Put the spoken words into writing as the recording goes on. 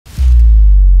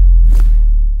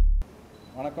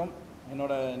வணக்கம்.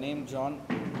 என்னோட name John,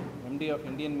 empty of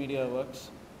Indian media works.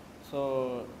 So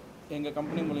எங்கள்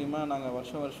கம்பெனி மூலிமா நாங்கள்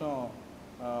வருஷம்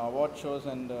award shows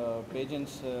and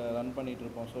pageants run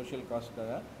பண்ணிகிட்ருப்போம் social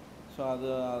காஸ்க்காக. So அது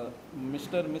மிஸ்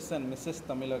அண்ட் மிஸ்ஸஸ்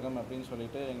தமிழகம் அப்படின்னு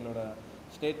சொல்லிட்டு எங்களோட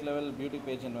ஸ்டேட் லெவல் பியூட்டி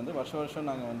பேஜன் வந்து வருஷம்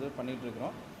நாங்கள்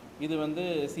பண்ணிகிட்ருக்குறோம். இது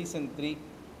சீசன் 3.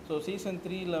 ஸோ சீசன்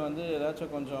 3ல்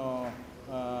ஏதாச்சும் கொஞ்சம்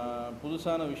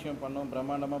புதுசான விஷயம்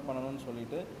பிரம்மாண்டமாக பண்ணணும்னு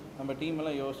சொல்லிட்டு நம்ம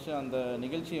டீமெல்லாம் யோசித்து அந்த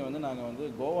நிகழ்ச்சியை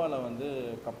நாங்கள் கோவாவில்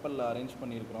கப்பலில் அரேஞ்ச்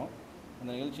பண்ணியிருக்கிறோம். அந்த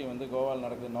நிகழ்ச்சி கோவாவில்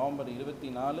நடக்குது. நவம்பர்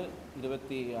 24,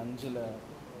 25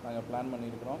 நாங்கள் பிளான்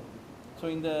பண்ணியிருக்கிறோம். ஸோ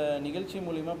இந்த நிகழ்ச்சி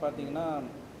மூலிமா பார்த்திங்கன்னா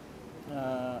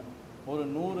ஒரு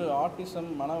 100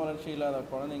 ஆட்டிசம் மன வளர்ச்சி இல்லாத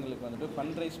குழந்தைங்களுக்கு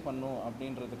ஃபண்ட் ரைஸ் பண்ணும்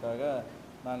அப்படின்றதுக்காக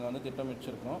நாங்கள்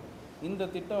திட்டமிட்டிருக்கிறோம். இந்த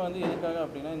திட்டம் எதுக்காக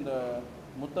அப்படின்னா, இந்த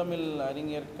முத்தமிழ்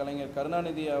அறிஞர் கலைஞர்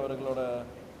கருணாநிதி அவர்களோட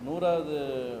 100வது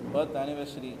பர்த்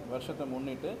ஆனிவர்சரி வருஷத்தை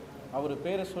முன்னிட்டு அவர்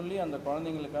பேரை சொல்லி அந்த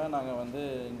குழந்தைங்களுக்காக நாங்கள்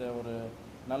இந்த ஒரு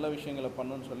நல்ல விஷயங்களை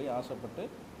பண்ணணுன்னு சொல்லி ஆசைப்பட்டு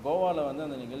கோவாவில்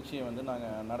அந்த நிகழ்ச்சியை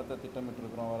நாங்கள் நடத்த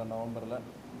திட்டமிட்டிருக்கிறோம் வர நவம்பரில்.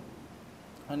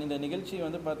 அண்ட் இந்த நிகழ்ச்சி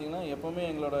பார்த்திங்கன்னா எப்போவுமே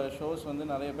எங்களோட ஷோஸ்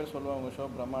நிறைய பேர் சொல்லுவாங்க, உங்கள் ஷோ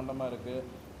பிரம்மாண்டமாக இருக்குது,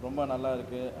 ரொம்ப நல்லா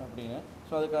இருக்குது அப்படின்னு.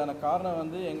 ஸோ அதுக்கான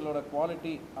காரணம் எங்களோட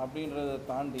குவாலிட்டி அப்படின்றத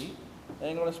தாண்டி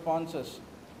எங்களோட ஸ்பான்சர்ஸ்.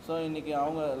 ஸோ இன்றைக்கி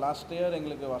அவங்க லாஸ்ட் இயர்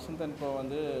எங்களுக்கு வசந்த் & கோ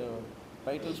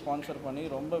டைட்டில் ஸ்பான்சர் பண்ணி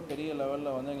ரொம்ப பெரிய லெவலில்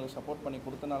எங்களுக்கு சப்போர்ட் பண்ணி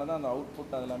கொடுத்தனால தான் அந்த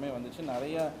அவுட்புட் அது எல்லாமே வந்துச்சு.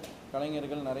 நிறையா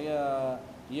கலைஞர்கள், நிறையா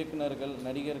இயக்குநர்கள்,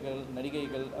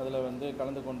 நடிகைகள் அதில்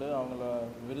கலந்து கொண்டு அவங்கள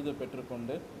விருது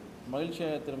பெற்றுக்கொண்டு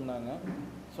மகிழ்ச்சியாக திரும்பினாங்க.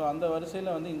 ஸோ அந்த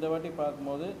வரிசையில் இந்த வாட்டி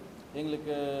பார்க்கும்போது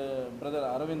எங்களுக்கு பிரதர்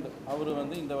அரவிந்த் அவர்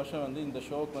இந்த வருஷம் இந்த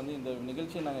ஷோவுக்கு இந்த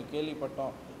நிகழ்ச்சியை நாங்கள்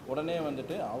கேள்விப்பட்டோம். உடனே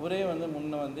அவரே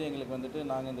முன்னே எங்களுக்கு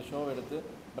நாங்கள் இந்த ஷோவை எடுத்து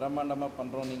பிரம்மாண்டமாக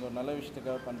பண்ணுறோம், நீங்கள் ஒரு நல்ல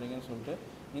விஷயத்துக்காக பண்ணுறீங்கன்னு சொல்லிட்டு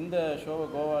இந்த ஷோவை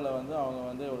கோவாவில்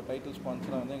அவங்க ஒரு டைட்டில்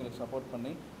ஸ்பான்சராக எங்களுக்கு சப்போர்ட்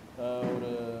பண்ணி ஒரு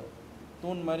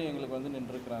தூண் மாதிரி எங்களுக்கு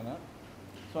நின்றுருக்குறாங்க.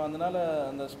 ஸோ அதனால்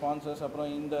அந்த ஸ்பான்சர்ஸ், அப்புறம்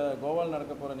இந்த கோவாவில்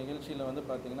நடக்க போகிற நிகழ்ச்சியில்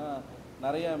பார்த்திங்கன்னா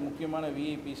நிறைய முக்கியமான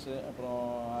விஐபிஸு, அப்புறம்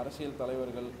அரசியல்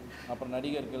தலைவர்கள், அப்புறம்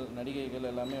நடிகைகள்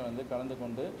எல்லாமே கலந்து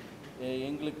கொண்டு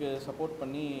எங்களுக்கு சப்போர்ட்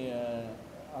பண்ணி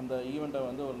அந்த ஈவெண்ட்டை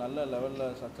ஒரு நல்ல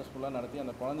லெவலில் சக்ஸஸ்ஃபுல்லாக நடத்தி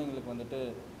அந்த குழந்தைங்களுக்கு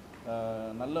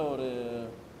நல்ல ஒரு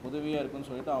உதவியாக இருக்குன்னு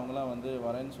சொல்லிட்டு அவங்களாம்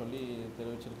வரேன்னு சொல்லி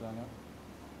தெரிவிச்சிருக்காங்க.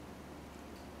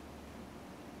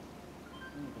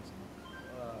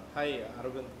 Hi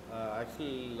Aravind.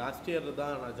 Actually last year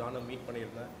தான் நான் ஜானை மீட்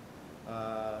பண்ணியிருந்தேன்.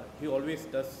 He always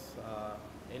does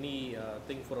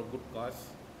anything for a good cause.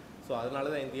 So அதனால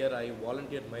தான் இந்த year I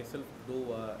volunteer myself to do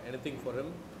anything for him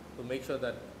to make sure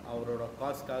that அவரோட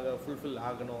காஸ்க்காக ஃபுல்ஃபில்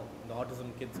ஆகணும், இந்த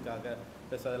ஆட்டிசம் கிட்ஸ்க்காக.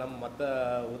 ப்ளஸ் அதெல்லாம் மற்ற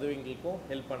உதவிங்களுக்கும்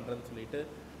ஹெல்ப் பண்ணுறேன்னு சொல்லிட்டு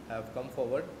I have come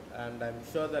forward and I am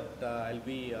sure that I'll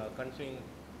be continuing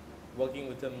working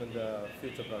with him in the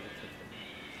future projects.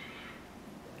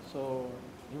 So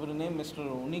இவர் name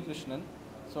mister Unnikrishnan.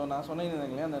 So நான் சொன்னேன்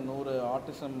இல்லையா, அந்த 100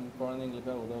 ஆட்டிசம்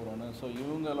குழந்தைங்களுக்காக உதவுறோன்னு. ஸோ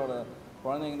இவங்களோட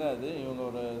குழந்தைங்க தான் இது. இவங்க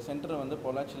ஒரு சென்டரை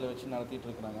பொள்ளாச்சியில் வச்சு நடத்திட்டு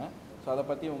இருக்கிறாங்க. ஸோ அதை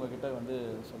பற்றி உங்ககிட்ட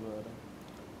சொல்லுவார்.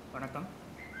 வணக்கம்,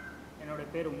 என்னுடைய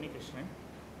பேர் உன்னிகிருஷ்ணன்.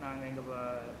 நாங்கள் இங்கே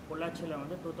பொள்ளாச்சியில்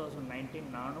 2019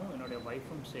 நானும் என்னுடைய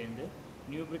ஒய்ஃபும் சேர்ந்து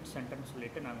நியூ பிரிட் சென்டர்னு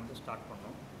சொல்லிட்டு நாங்கள் ஸ்டார்ட்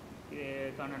பண்ணோம்.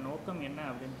 இதுக்கான நோக்கம் என்ன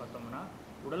அப்படின்னு பார்த்தோம்னா,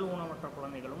 உடல் ஊனமற்ற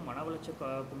குழந்தைகளும் மன வளர்ச்சி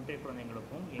குன்றிய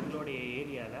குழந்தைங்களுக்கும் எங்களுடைய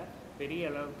ஏரியாவில்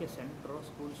பெரிய அளவுக்கு சென்டரோ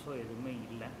ஸ்கூல்ஸோ எதுவுமே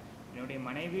இல்லை. என்னுடைய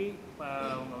மனைவி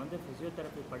அவங்க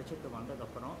ஃபிசியோதெரப்பி படிச்சுட்டு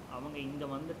வந்ததுக்கப்புறம் அவங்க இங்கே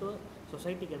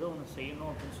சொசைட்டிக்கு ஏதோ ஒன்று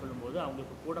செய்யணும் அப்படின்னு சொல்லும்போது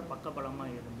அவங்களுக்கு கூட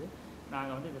பக்கபலமாக இருந்து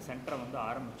நாங்கள் இந்த சென்டரை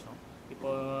ஆரம்பித்தோம்.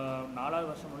 இப்போது 4வது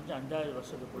வருஷம் முடிஞ்சு 5வது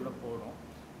வருஷத்துக்குள்ளே போகிறோம்.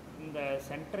 இந்த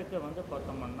சென்டருக்கு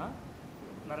பார்த்தோம்னா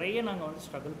நிறைய நாங்கள்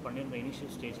ஸ்ட்ரகிள் பண்ணியிருந்தோம்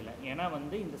இனிஷியல் ஸ்டேஜில். ஏன்னா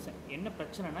இந்த என்ன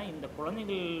பிரச்சனைனா, இந்த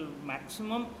குழந்தைகள்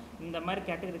மேக்ஸிமம் இந்த மாதிரி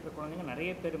கேட்டகரி இருக்கிற குழந்தைங்க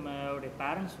நிறைய பேருடைய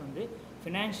பேரண்ட்ஸ்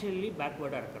ஃபினான்ஷியலி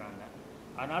பேக்வேர்டாக இருக்கிறாங்க.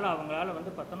 அதனால் அவங்களால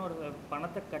பார்த்தோன்னா ஒரு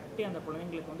பணத்தை கட்டி அந்த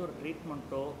குழந்தைங்களுக்கு ஒரு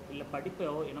ட்ரீட்மெண்ட்டோ இல்லை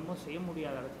படிப்போ என்னமோ செய்ய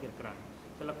முடியாத அளவுக்கு இருக்கிறாங்க.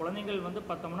 சில குழந்தைகள்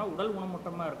பார்த்தோம்னா உடல்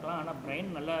ஊனமுற்றமாக இருக்கலாம், ஆனால்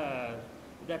பிரெயின் நல்ல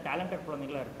இதாக டேலண்டட்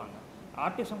குழந்தைகளாக இருப்பாங்க.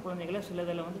 ஆட்டிசம் குழந்தைகள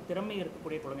சிலதில் திறமை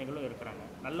இருக்கக்கூடிய குழந்தைகளும் இருக்கிறாங்க.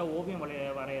 நல்ல ஓவியம்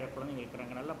வரைகிற குழந்தைங்க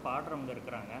இருக்கிறாங்க, நல்லா பாடுறவங்க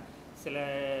இருக்கிறாங்க. சில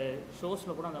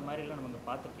ஷோஸில் கூட அந்த மாதிரிலாம் நம்ம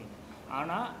பார்த்துருக்கீங்க.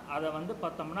 ஆனால் அதை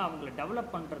பார்த்தோம்னா அவங்கள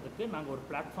டெவலப் பண்ணுறதுக்கு நாங்கள் ஒரு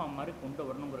பிளாட்ஃபார்ம் மாதிரி கொண்டு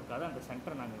வரணுங்கிறதுக்காக அந்த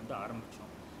சென்டரை நாங்கள்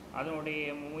ஆரம்பித்தோம். அதனுடைய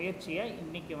முயற்சியை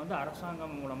இன்றைக்கி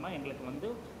அரசாங்கம் மூலமாக எங்களுக்கு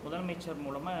முதலமைச்சர்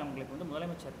மூலமாக எங்களுக்கு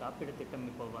முதலமைச்சர் காப்பீடு திட்டம்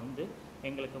இப்போ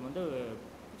எங்களுக்கு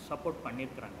சப்போர்ட்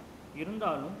பண்ணியிருக்கிறாங்க.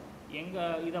 இருந்தாலும்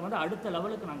இதை அடுத்த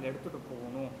லெவலுக்கு நாங்கள் எடுத்துகிட்டு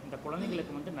போகணும், இந்த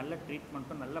குழந்தைங்களுக்கு நல்ல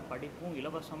ட்ரீட்மெண்ட்டும் நல்ல படிப்பும்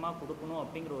இலவசமாக கொடுக்கணும்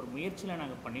அப்படிங்கிற ஒரு முயற்சியில்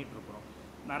நாங்கள் பண்ணிகிட்ருக்குறோம்.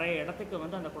 நிறைய இடத்துக்கு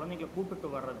வந்து அந்த குழந்தைங்களை கூப்பிட்டு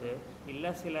வர்றது,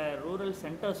 இல்லை சில ரூரல்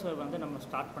சென்டர்ஸை வந்து நம்ம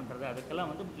ஸ்டார்ட் பண்ணுறது,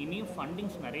 அதுக்கெல்லாம் வந்து இனியும்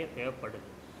ஃபண்டிங்ஸ் நிறைய தேவைப்படுது.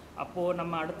 அப்போது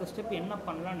நம்ம அடுத்த ஸ்டெப் என்ன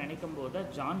பண்ணலாம்னு நினைக்கும் போது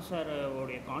ஜான்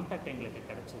சாரோடைய கான்டாக்ட் எங்களுக்கு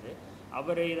கிடச்சிது.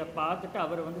 அவர் இதை பார்த்துட்டு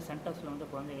அவர் வந்து சென்டர்ஸில் வந்து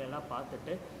குழந்தைகளெல்லாம்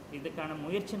பார்த்துட்டு இதுக்கான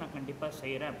முயற்சி நான் கண்டிப்பாக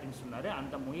செய்கிறேன் அப்படின்னு சொன்னார்.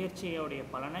 அந்த முயற்சியோடைய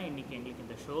பலனாக இன்றைக்கி எங்களுக்கு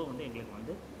இந்த ஷோ வந்து எங்களுக்கு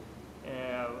வந்து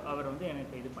அவர் வந்து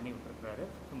எனக்கு இது பண்ணி விட்டுருக்குறாரு.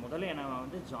 ஸோ முதல்ல நான்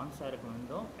வந்து ஜான் சாருக்கு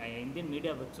வந்தும் இந்தியன்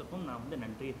மீடியா விட்ஸுக்கும் நான் வந்து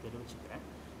நன்றியை தெரிவிச்சுக்கிறேன்.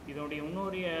 இதோடைய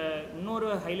இன்னொரு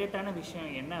ஹைலைட்டான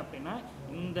விஷயம் என்ன அப்படின்னா,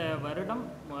 இந்த வருடம்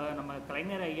நம்ம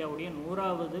கலைஞர் ஐயாவுடைய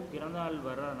 100வது பிறந்தநாள்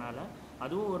வர்றதுனால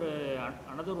அதுவும் ஒரு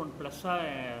அனதர் ஒன்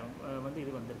ப்ளஸ்ஸாக வந்து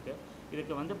இது வந்திருக்கு.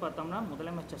 இதுக்கு வந்து பார்த்தோம்னா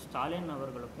முதலமைச்சர் ஸ்டாலின்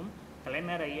அவர்களுக்கும்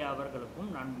கலைஞர் ஐயா அவர்களுக்கும்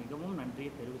நான் மிகவும்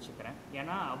நன்றியை தெரிவிச்சுக்கிறேன்.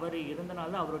 ஏன்னா அவர்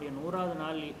இருந்தனால அவருடைய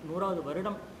 100வது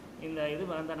வருடம் இந்த இது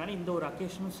வந்தனால இந்த ஒரு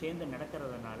அக்கேஷனும் சேர்ந்து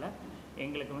நடக்கிறதுனால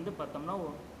எங்களுக்கு வந்து பார்த்தோம்னா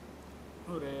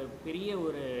ஒரு பெரிய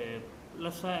ஒரு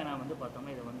ப்ளஸ்ஸாக நான் வந்து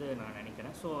பார்த்தோம்னா இதை வந்து நான்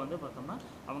நினைக்கிறேன். ஸோ வந்து பார்த்தோம்னா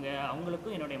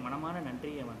அவங்களுக்கும் என்னுடைய மனமான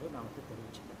நன்றியை வந்து நான் வந்து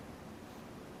தெரிவிச்சுக்கிறேன்.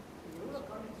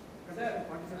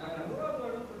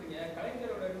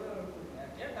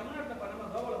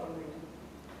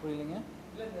 புரியலைங்க.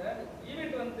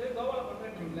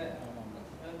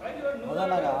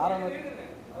 அதான் நாங்கள் ஆரம்பத்தில்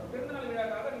பிறந்தநாள்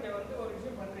விழாக்காக நீங்கள் வந்து ஒரு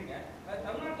விஷயம் பண்ணுறீங்க, அது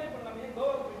தமிழ்நாட்டிலே பண்ணாமே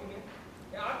கோவா போயிருக்கீங்க,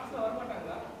 ஆர்டிஸ்ட்லாம்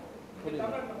வரமாட்டாங்களா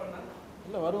தமிழ்நாட்டில் பண்ணால்?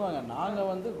 இல்லை வருவாங்க. நாங்கள்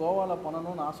வந்து கோவாவில்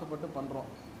பண்ணணும்னு ஆசைப்பட்டு பண்ணுறோம்.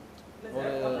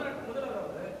 ஒரு முதல்வர்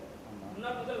அவர்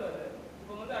முன்னாள் முதல்வர்,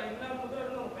 இப்போ வந்து முன்னாள்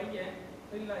முதல்வர் உங்கள் பையன்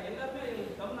இல்லை, எல்லாருமே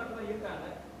தமிழ்நாட்டில் தான் இருக்காங்க,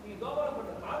 நீங்கள் கோவாவில்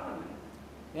பண்ணுற காரணம்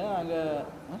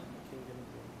என்ன?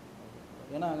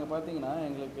 ஏன்னா அங்கே பார்த்தீங்கன்னா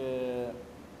எங்களுக்கு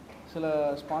சில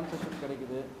ஸ்பான்சர்ஷிப்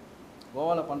கிடைக்குது.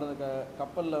 கோவாவில் பண்ணுறதுக்கு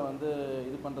கப்பலில் வந்து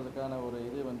இது பண்ணுறதுக்கான ஒரு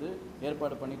இது வந்து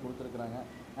ஏற்பாடு பண்ணி கொடுத்துருக்குறாங்க.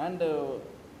 அண்டு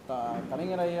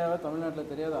கலைஞர் ஐயாவை தமிழ்நாட்டில்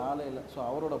தெரியாத ஆளே இல்லை. ஸோ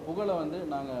அவரோட புகழை வந்து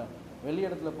நாங்கள் வெளி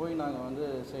இடத்துல போய் நாங்கள் வந்து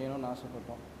செய்யணும்னு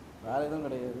ஆசைப்பட்டோம், வேறு எதுவும்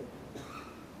கிடையாது.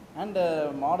 அண்டு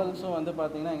மாடல்ஸும் வந்து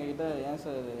பார்த்திங்கன்னா எங்ககிட்ட ஏன்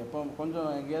சார் எப்போ கொஞ்சம்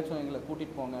எங்கேயாச்சும் எங்களை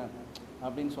கூட்டிகிட்டு போங்க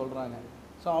அப்படின்னு சொல்கிறாங்க.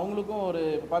 ஸோ அவங்களுக்கும் ஒரு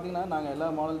இப்போ பார்த்திங்கன்னா நாங்கள் எல்லா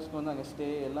மாடல்ஸுக்கும் வந்து அங்கே ஸ்டே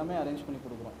எல்லாமே அரேஞ்ச் பண்ணி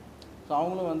கொடுக்குறோம். ஸோ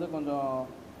அவங்களும் வந்து கொஞ்சம்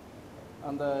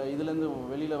அந்த இதுலேருந்து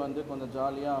வெளியில் வந்து கொஞ்சம்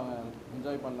ஜாலியாக அவங்க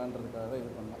என்ஜாய் பண்ணலான்றதுக்காக தான்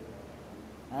இது பண்ணோம்.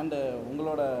 அண்டு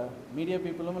உங்களோட மீடியா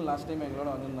பீப்புளும் லாஸ்ட் டைம் எங்களோட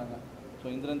வந்திருந்தாங்க. ஸோ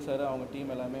இந்திரன் சார் அவங்க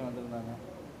டீம் எல்லாமே வந்திருந்தாங்க.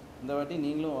 இந்த வாட்டி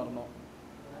நீங்களும் வரணும்.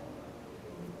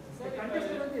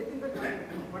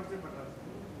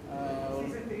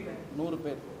 100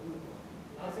 பேர்.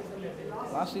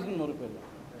 லாஸ்ட் சீசன் 100 பேர்.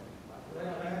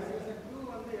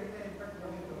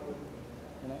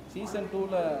 சீசன்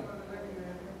 2ல்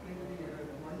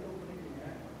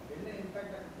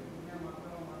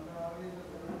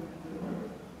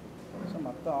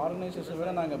மற்ற ஆர்கனைசேஷனை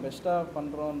விட நாங்கள் பெஸ்ட்டாக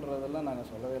பண்ணுறோன்றதெல்லாம் நாங்கள்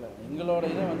சொல்லவே இல்லை. எங்களோட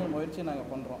இதை வந்து முயற்சி நாங்கள்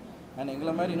பண்ணுறோம். அண்ட்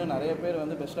எங்களை மாதிரி இன்னும் நிறைய பேர்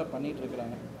வந்து பெஸ்ட்டாக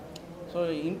பண்ணிகிட்ருக்குறாங்க. ஸோ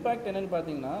இம்பேக்ட் என்னென்னு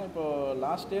பார்த்தீங்கன்னா, இப்போது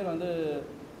லாஸ்ட் இயர் வந்து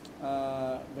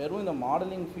வெறும் இந்த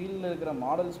மாடலிங் ஃபீல்டில் இருக்கிற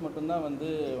மாடல்ஸ் மட்டும்தான் வந்து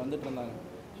வந்துட்டு இருந்தாங்க.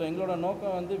 ஸோ எங்களோட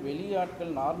நோக்கம் வந்து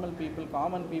வெளியாட்கள், நார்மல் பீப்புள்,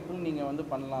 காமன் பீப்புள் நீங்கள் வந்து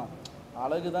பண்ணலாம்.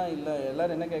 அழகு தான் இல்லை,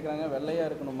 எல்லோரும் என்ன கேட்குறாங்க, வெள்ளையாக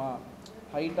இருக்கணுமா,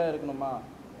 ஹைட்டாக இருக்கணுமா,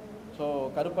 ஸோ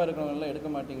கருப்பாக இருக்கிறவங்களாம் எடுக்க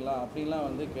மாட்டிங்களா அப்படின்லாம்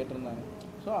வந்து கேட்டிருந்தாங்க.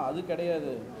 ஸோ அது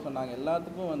கிடையாது. ஸோ நாங்கள்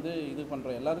எல்லாத்துக்கும் வந்து இது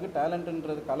பண்ணுறோம். எல்லாத்துக்கும்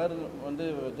டேலண்ட்டுன்றது கலர் வந்து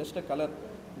ஜஸ்ட் அ கலர்,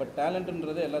 பட்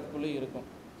டேலண்ட்டுன்றது எல்லாத்துக்குள்ளேயும் இருக்கும்.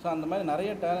 ஸோ அந்த மாதிரி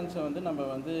நிறைய டேலண்ட்ஸை வந்து நம்ம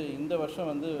வந்து இந்த வருஷம்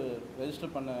வந்து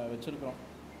ரெஜிஸ்டர் பண்ண வச்சுருக்கிறோம்.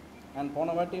 அண்ட்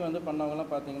போன வாட்டி வந்து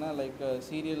பண்ணவங்கலாம் பார்த்தீங்கன்னா லைக்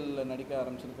சீரியலில் நடிக்க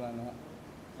ஆரம்பிச்சிருக்கிறாங்க.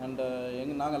 அண்டு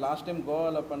நாங்கள் லாஸ்ட் டைம்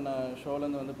கோவாவில் பண்ண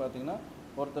ஷோலேருந்து வந்து பார்த்திங்கன்னா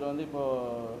ஒருத்தர் வந்து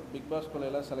இப்போது பிக் பாஸ்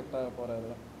எல்லாம் செலக்ட் ஆக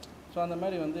போகிறாரு. ஸோ அந்த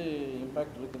மாதிரி வந்து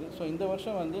இம்பேக்ட் இருக்குது. ஸோ இந்த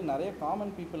வருஷம் வந்து நிறைய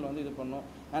காமன் பீப்புள் வந்து இது பண்ணோம்.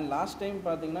 அண்ட் லாஸ்ட் டைம்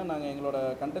பார்த்திங்கன்னா நாங்கள் எங்களோட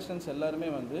கண்டஸ்டன்ஸ் எல்லாருமே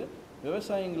வந்து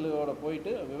விவசாயிகளோட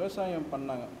போயிட்டு விவசாயம்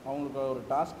பண்ணாங்க. அவங்களுக்கு ஒரு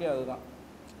டாஸ்க்கே அதுதான்.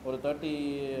 ஒரு 30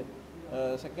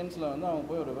 செகண்ட்ஸில் வந்து அவங்க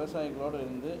போய் ஒரு விவசாயிகளோடு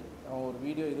இருந்து அவங்க ஒரு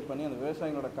வீடியோ இது பண்ணி அந்த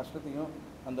விவசாயிகளோட கஷ்டத்தையும்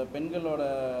அந்த பெண்களோட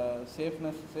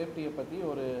சேஃப்டியை பற்றி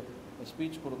ஒரு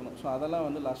ஸ்பீச் கொடுக்கணும். ஸோ அதெல்லாம்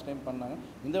வந்து லாஸ்ட் டைம் பண்ணாங்க.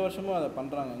 இந்த வருஷமும் அதை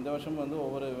பண்ணுறாங்க. இந்த வருஷமும் வந்து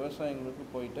ஒவ்வொரு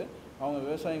விவசாயிகளுக்கும் போயிட்டு அவங்க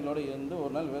விவசாயிகளோடு இருந்து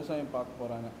ஒரு நாள் விவசாயம் பார்க்க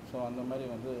போகிறாங்க. ஸோ அந்த மாதிரி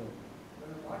வந்து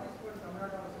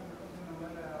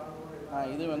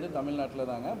இது வந்து தமிழ்நாட்டில்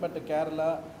தாங்க. பட் கேரளா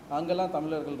அங்கெல்லாம்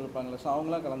தமிழர்கள் இருப்பாங்களே, ஸோ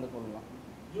அவங்களாம் கலந்து கொள்ளலாம்.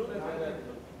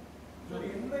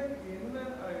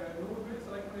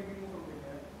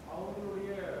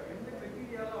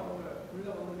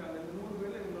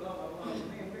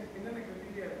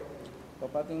 இப்போ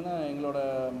பார்த்தீங்கன்னா எங்களோட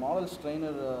மாடல்ஸ்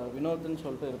ட்ரெயினர் வினோத்னு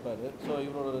சொல்லிட்டு இருப்பார். ஸோ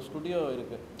இவரோட ஒரு ஸ்டுடியோ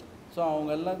இருக்குது. ஸோ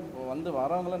அவங்க எல்லாம் வந்து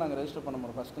வரவங்கள நாங்கள் ரெஜிஸ்டர் பண்ண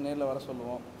முடியும். ஃபஸ்ட்டு நேரில் வர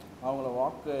சொல்லுவோம். அவங்கள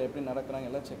வாக்கு எப்படி நடக்கிறாங்க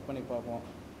எல்லாம் செக் பண்ணி பார்ப்போம்.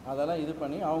 அதெல்லாம் இது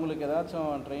பண்ணி அவங்களுக்கு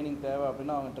ஏதாச்சும் ட்ரைனிங் தேவை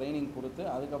அப்படின்னா அவங்க ட்ரைனிங் கொடுத்து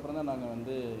அதுக்கப்புறம் தான் நாங்கள்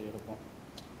வந்து எடுப்போம்.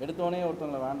 எடுத்தோடனே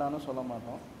ஒருத்தவங்களை வேண்டாம்னு சொல்ல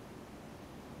மாட்டோம்.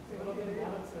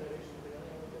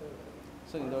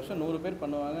 சார் இந்த வருஷம் 100 பேர்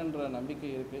பண்ணுவாங்கன்ற நம்பிக்கை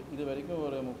இருக்குது. இது வரைக்கும்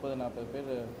ஒரு 30-40 பேர்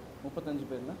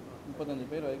 35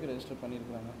 பேர் வரைக்கும் ரெஜிஸ்டர்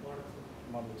பண்ணியிருக்கிறாங்க.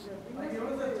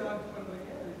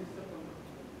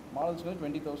 மாடல்ஸ்க்கு வந்து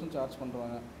 20,000 சார்ஜ்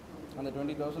பண்ணுறாங்க. அந்த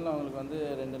 20,000 அவங்களுக்கு வந்து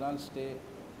 2 நாள் ஸ்டே,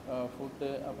 ஃபுட்டு,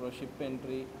 அப்புறம் ஷிப்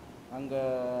என்ட்ரி, அங்கே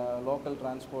லோக்கல்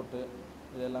டிரான்ஸ்போர்ட்டு,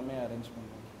 இது எல்லாமே அரேஞ்ச்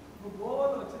பண்ணுறோம். இப்போ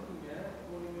கோவாவில் வச்சுருக்கீங்க,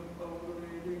 நீங்கள் இப்போ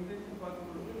உங்களுடைய இது இன்டென்ஷன்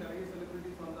பார்க்கும்போது நிறைய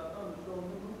செலிபிரிட்டிஸ் வந்தால் தான் அந்த ஷோ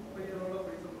வந்து பெயரோட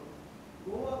பேசப்படும்.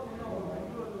 கோவாவுக்கு வந்து அவங்க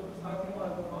பெங்களூர் வந்து சாத்தியமாக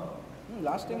இருக்குமா?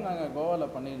 லாஸ்ட் டைம் நாங்கள்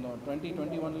கோவாவில் பண்ணியிருந்தோம்.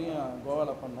 2021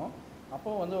 கோவாவில் பண்ணோம்.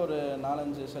 அப்போது வந்து ஒரு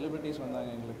 4-5 செலிபிரிட்டிஸ்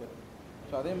வந்தாங்க எங்களுக்கு.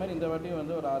 ஸோ அதே மாதிரி இந்த வாட்டியும்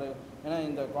வந்து ஒரு 6, ஏன்னா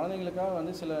இந்த குழந்தைங்களுக்காக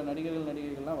வந்து சில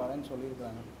நடிகர்கள்லாம் வரேன்னு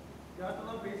சொல்லியிருக்காங்க.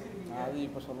 அது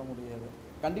இப்போ சொல்ல முடியாது.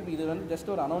 கண்டிப்பாக இது வந்து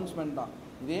ஜஸ்ட் ஒரு அனௌன்ஸ்மெண்ட் தான்.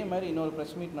 இதே மாதிரி இன்னொரு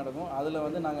ப்ரெஸ் மீட் நடக்கும். அதில்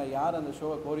வந்து நாங்கள் யார் அந்த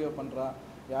ஷோவை கோரியோ பண்ணுறா,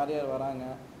 யார் யார் வராங்க,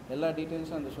 எல்லா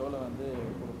டீட்டெயில்ஸும் அந்த ஷோவில் வந்து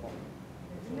கொடுப்போம்.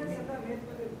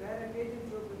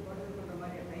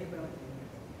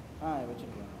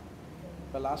 வச்சுருக்கோம்.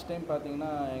 இப்போ லாஸ்ட் டைம்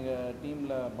பார்த்தீங்கன்னா எங்கள்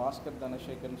டீமில் பாஸ்கர்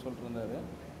தனசேகர்னு சொல்லிட்டு இருந்தார்.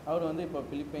 அவர் வந்து இப்போ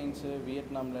பிலிப்பைன்ஸு,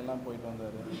 வியட்நாம்லாம் போயிட்டு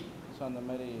வந்தார். ஸோ அந்த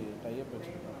மாதிரி டைப்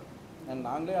வச்சுருக்கோம். அண்ட்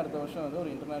நாங்களே அடுத்த வருஷம் வந்து ஒரு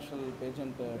இன்டர்நேஷ்னல்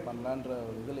பேஜெண்ட் பண்ணலான்ற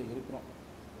ஒரு இதில் இருக்கிறோம்.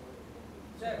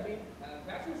 சார்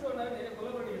ஃபேஷன் ஷோனால நிறைய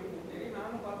கொலபரேட்டிவ் இருக்கும். நிறைய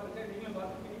நானும் பார்த்துருக்கேன், நீங்களும்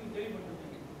பார்த்துருக்கீங்க, நீங்களும்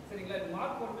கேள்விப்பட்டிருக்கீங்க. சரிங்களா? இது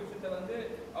மார்க் போடுற விஷயத்தை வந்து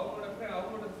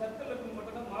அவங்களோட சர்க்கிளில் இருந்து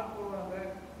மட்டும் தான் மார்க் போடுவாங்க.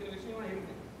 சில விஷயம்லாம்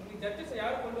இருக்குது. நீங்கள் ஜட்ஜஸ்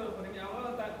யார் கொண்டு வர போகிறீங்க?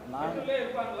 அவங்களே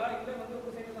இருப்பாங்களா, இல்லை வந்து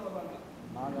உங்கள் சைடு தான் வருவாங்களா?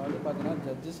 நாங்கள் வந்து பார்த்தீங்கன்னா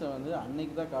ஜட்ஜஸை வந்து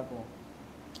அன்னைக்கு தான் காட்டுவோம்.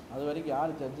 அது வரைக்கும்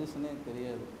யார் ஜட்ஜஸ்ன்னே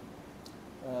தெரியாது.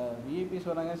 விஐபிஸ்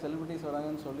வராங்க, செலிபிரிட்டிஸ்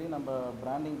வராங்கன்னு சொல்லி நம்ம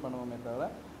பிராண்டிங் பண்ணுவோமே தவிர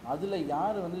அதில்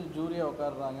யார் வந்து ஜூரியாக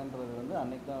உட்காடுறாங்கன்றது வந்து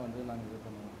அன்றைக்கி தான் வந்து நாங்கள் இது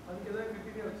பண்ணுவோம்.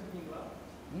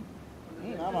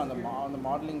 ஆமாம், அந்த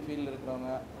மாடலிங் ஃபீல்டில்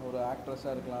இருக்கிறவங்க, ஒரு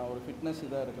ஆக்ட்ரஸாக இருக்கலாம், ஒரு ஃபிட்னஸ்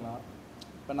இதாக இருக்கலாம்.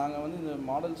 இப்போ நாங்கள் வந்து இந்த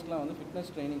மாடல்ஸ்க்கெலாம் வந்து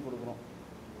ஃபிட்னஸ் ட்ரைனிங் கொடுக்குறோம்.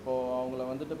 இப்போது அவங்கள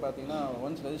வந்துட்டு பார்த்திங்கன்னா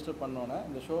ஒன்ஸ் ரெஜிஸ்டர் பண்ணோன்னே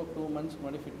இந்த ஷோ 2 months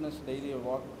முன்னாடி ஃபிட்னஸ் டெய்லி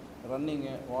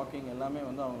ரன்னிங்கு, வாக்கிங் எல்லாமே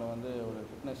வந்து அவங்கள வந்து ஒரு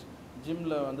ஃபிட்னஸ்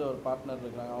ஜிம்மில் வந்து ஒரு பார்ட்னர்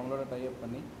இருக்கிறாங்க, அவங்களோட டைப்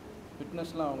பண்ணி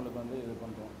ஃபிட்னஸ்லாம் அவங்களுக்கு வந்து இது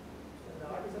பண்ணுறோம்.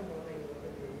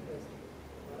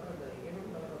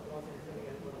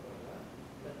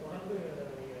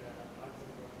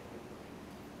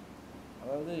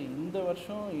 அதாவது இந்த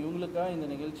வருஷம் இவங்களுக்காக இந்த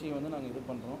நிகழ்ச்சியை வந்து நாங்கள் இது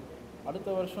பண்ணுறோம். அடுத்த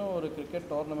வருஷம் ஒரு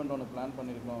கிரிக்கெட் டோர்னமெண்ட் ஒன்று பிளான்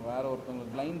பண்ணியிருக்கோம் வேறு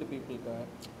ஒருத்தவங்களுக்கு, பிளைண்ட் பீப்புளுக்காக.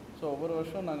 ஸோ ஒவ்வொரு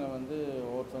வருஷம் நாங்கள் வந்து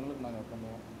ஒவ்வொருத்தவங்களுக்கு நாங்கள்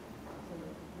பண்ணுவோம்.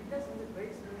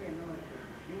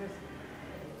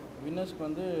 வின்னர்ஸ்க்கு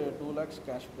வந்து 2 lakhs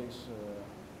கேஷ் ப்ரைஸ்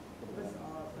கொடுக்குறோம்.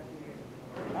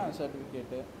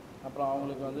 சர்டிஃபிகேட்டு, அப்புறம்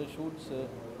அவங்களுக்கு வந்து ஷூட்ஸு,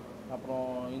 அப்புறம்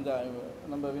இந்த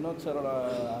நம்ம வினோத் சாரோட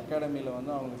அகாடமியில்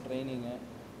வந்து அவங்களுக்கு ட்ரைனிங்கு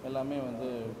எல்லாமே வந்து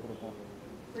கொடுப்போம்.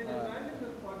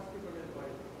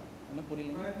 என்ன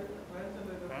புரியல?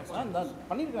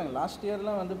 பண்ணியிருக்காங்க. லாஸ்ட்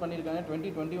இயர்லாம் வந்து பண்ணியிருக்காங்க.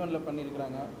 2021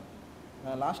 பண்ணியிருக்காங்க.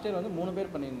 லாஸ்ட் இயர் வந்து 3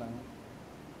 பேர் பண்ணியிருந்தாங்க.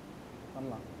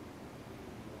 பண்ணலாம்.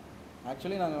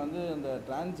 ஆக்சுவலி நாங்கள் வந்து இந்த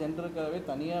டிரான்ஸ்ஜெண்டருக்காகவே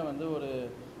தனியாக வந்து ஒரு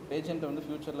பேஜெண்ட்டை வந்து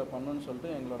ஃப்யூச்சரில் பண்ணணுன்னு சொல்லிட்டு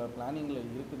எங்களோட பிளானிங்கில்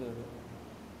இருக்குது. அது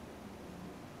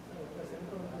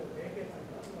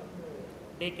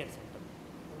day care centre.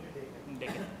 Day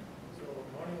care.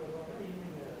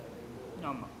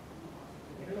 ஆமாம்.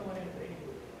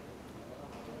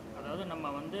 அதாவது நம்ம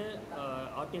வந்து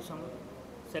ஆட்டிசம்,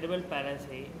 செரிபல்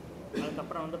பேலசி,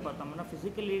 அதுக்கப்புறம் வந்து பார்த்தோம்னா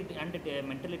ஃபிசிக்கலி அண்ட்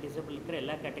மென்டலி டிசபிள் இருக்கிற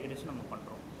எல்லா கேட்டகரிஸும் நம்ம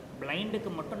பண்ணுறோம்.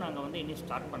 பிளைண்டுக்கு மட்டும் நாங்கள் வந்து இன்னும்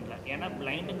ஸ்டார்ட் பண்ணல. ஏன்னா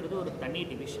பிளைண்டுங்கிறது ஒரு தனி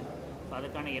டிவிஷன். ஸோ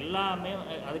அதுக்கான எல்லாமே,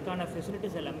 அதுக்கான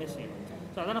ஃபெசிலிட்டிஸ் எல்லாமே செய்யணும்.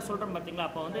 ஸோ அதை நான் சொல்கிறேன் பார்த்தீங்களா.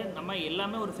 அப்போ வந்து நம்ம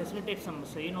எல்லாமே ஒரு ஃபெசிலிட்டேட்ஸ் நம்ம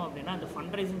செய்யணும் அப்படின்னா அந்த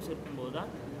ஃபண்ட் ரைசிங்ஸ் இருக்கும்போது தான்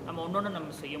நம்ம ஒன்று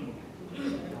நம்ம செய்ய முடியும்.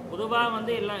 பொதுவாக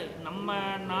வந்து எல்லாம் நம்ம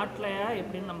நாட்டில்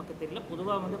எப்படின்னு நமக்கு தெரியல.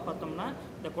 பொதுவாக வந்து பார்த்தோம்னா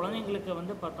இந்த குழந்தைங்களுக்கு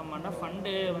வந்து பார்த்தோம்னா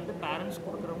ஃபண்டு வந்து பேரண்ட்ஸ்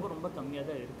கொடுக்குறவங்க ரொம்ப கம்மியாக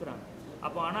தான் இருக்கிறாங்க.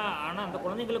 அப்போ ஆனால் அந்த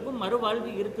குழந்தைங்களுக்கும்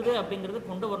மறுவாழ்வு இருக்குது அப்படிங்கிறது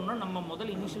கொண்டு வரணும்னா நம்ம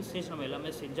முதல் இனிஷியல் ஸ்டேஜ் நம்ம எல்லாமே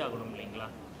செஞ்சாகணும் இல்லைங்களா.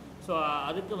 ஸோ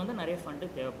அதுக்கு வந்து நிறைய ஃபண்டு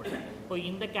தேவைப்படுது. இப்போ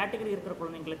இந்த கேட்டகரி இருக்கிற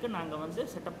குழந்தைங்களுக்கு நாங்கள் வந்து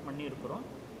செட்டப் பண்ணியிருக்கிறோம்.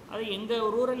 அது எங்கள்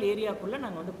ரூரல் ஏரியாக்குள்ளே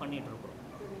நாங்கள் வந்து பண்ணிகிட்ருக்குறோம்.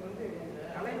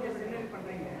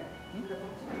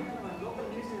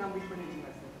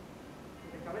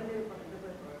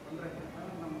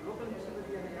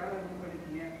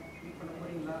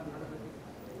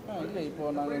 இல்லை,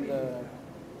 இப்போது நாங்கள் இந்த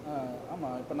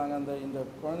ஆமாம், இப்போ நாங்கள் இந்த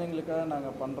குழந்தைங்களுக்காக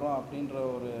நாங்கள் பண்ணுறோம் அப்படின்ற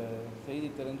ஒரு செய்தி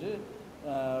தெரிஞ்சு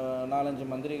 4-5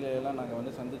 மந்திரிகளை எல்லாம் நாங்கள்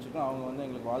வந்து சந்திச்சுட்டோம். அவங்க வந்து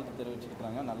எங்களுக்கு வாழ்த்து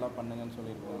தெரிவிச்சிருக்கிறாங்க, நல்லா பண்ணுங்கன்னு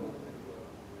சொல்லியிருக்காங்க.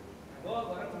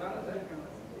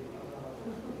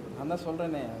 நான் தான்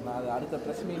சொல்கிறேனே, நான் அது அடுத்த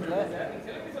ப்ரெஸ் மீட்டில்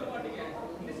செலிபிரிட்டி சொல்ல மாட்டீங்க,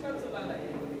 இங்கிலீஷ் சொல்லலாம்ல.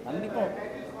 கண்டிப்பாக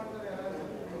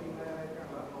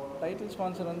டைட்டில்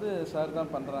ஸ்பான்சர் வந்து சார்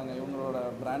தான் பண்ணுறாங்க, இவங்களோட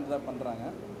பிராண்ட் தான் பண்ணுறாங்க.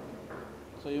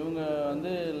 ஸோ இவங்க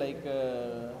வந்து லைக்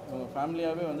இவங்க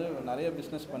ஃபேமிலியாகவே வந்து நிறைய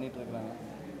பிஸ்னஸ் பண்ணிகிட்ருக்குறாங்க.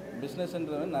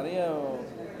 பிஸ்னஸ்ன்றது நிறைய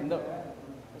இந்த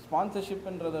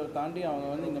ஸ்பான்சர்ஷிப்ன்றதை தாண்டி அவங்க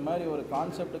வந்து இந்த மாதிரி ஒரு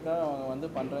கான்செப்டுக்காக அவங்க வந்து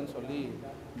பண்ணுறேன்னு சொல்லி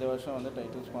இந்த வருஷம் வந்து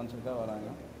டைட்டில் ஸ்பான்சருக்காக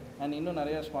வராங்க. அண்ட் இன்னும்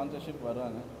நிறைய ஸ்பான்சர்ஷிப்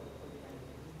வருவாங்க.